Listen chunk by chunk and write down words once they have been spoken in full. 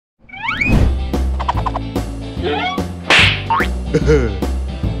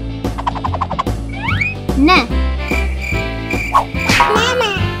Ne.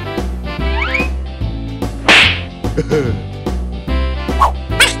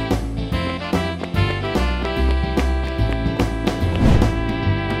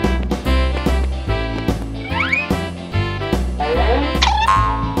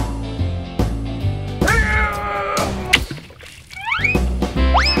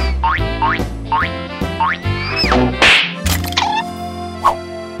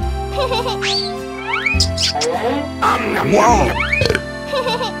 Wow!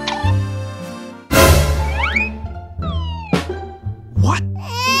 What?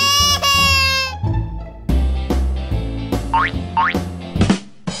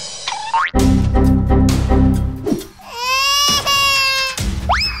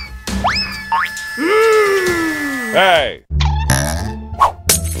 Hey!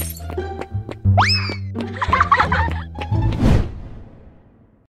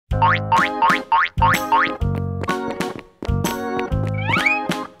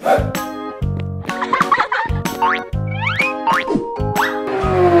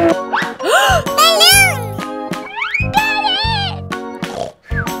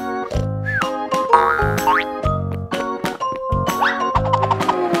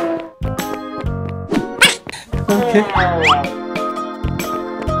 Okay. Hey! What?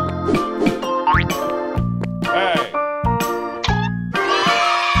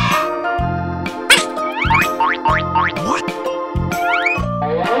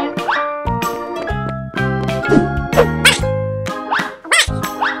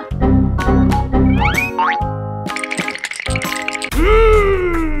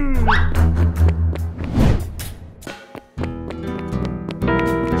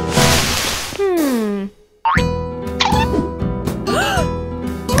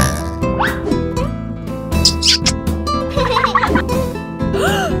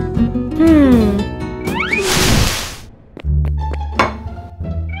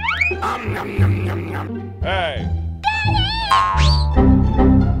 Hey!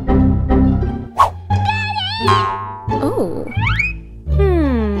 Oh.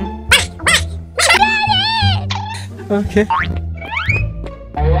 Okay.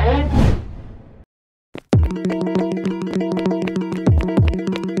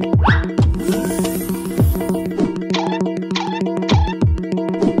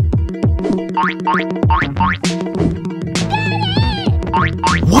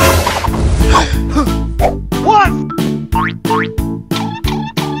 What?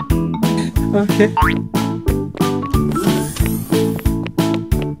 Okay.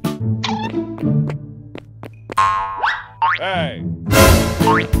 Hey!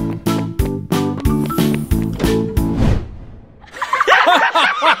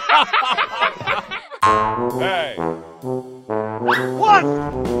 Hey! What?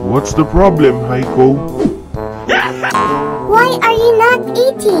 What's the problem, Haiko? Why are you not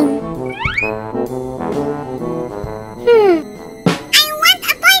eating? I want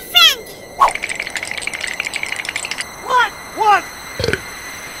a boyfriend! What? What?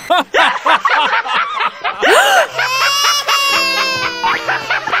 What?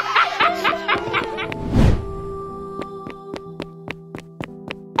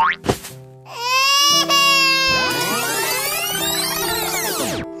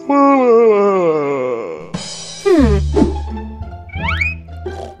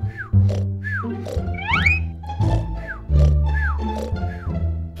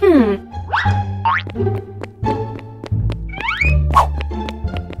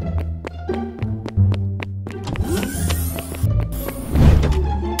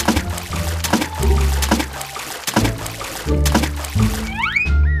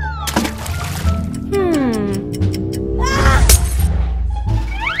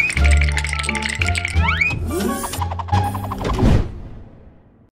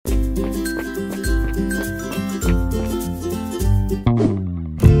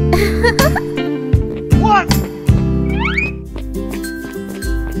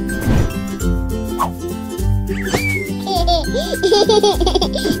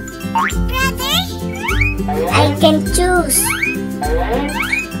 Brother, I can choose.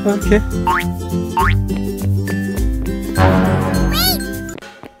 Okay.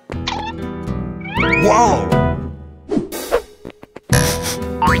 Wow!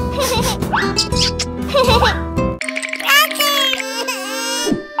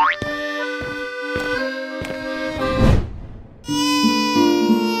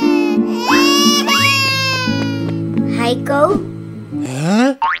 Haiko?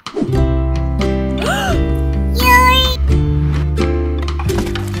 Huh?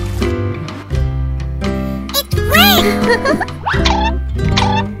 It worked!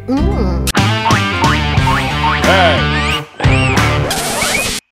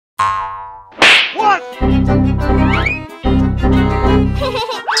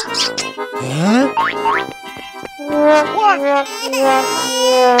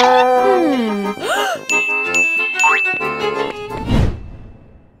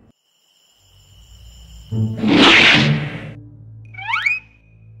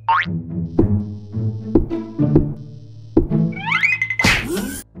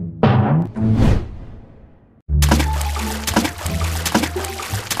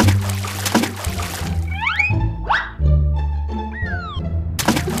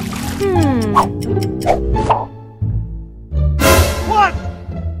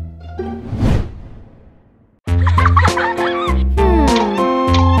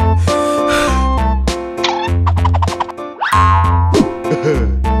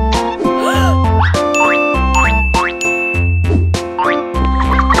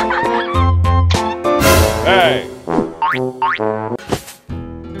 Hey!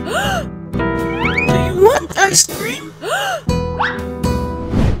 Do you want ice cream?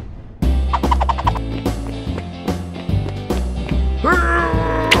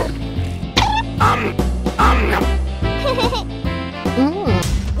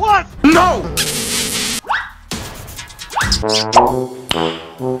 What? No!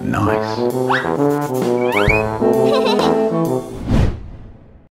 Nice.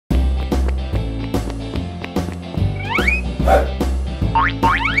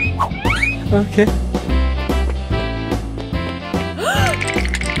 Okay.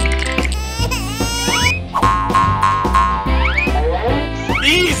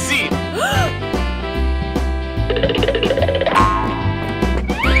 Easy!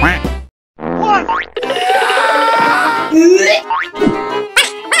 What?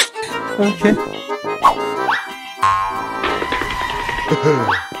 Okay.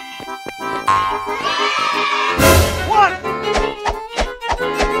 What?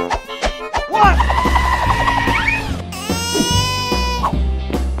 What?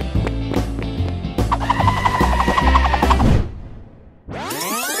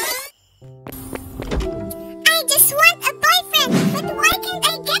 I just want a boyfriend, but why can't I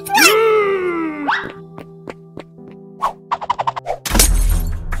get one?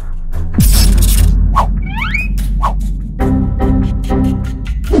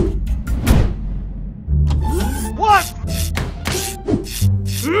 What?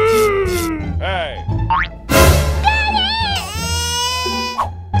 Hey!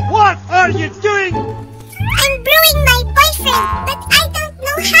 What are you doing? I'm brewing my boyfriend, but I don't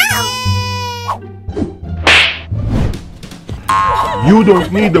know how. You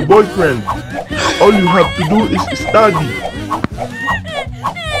don't need a boyfriend. All you have to do is study.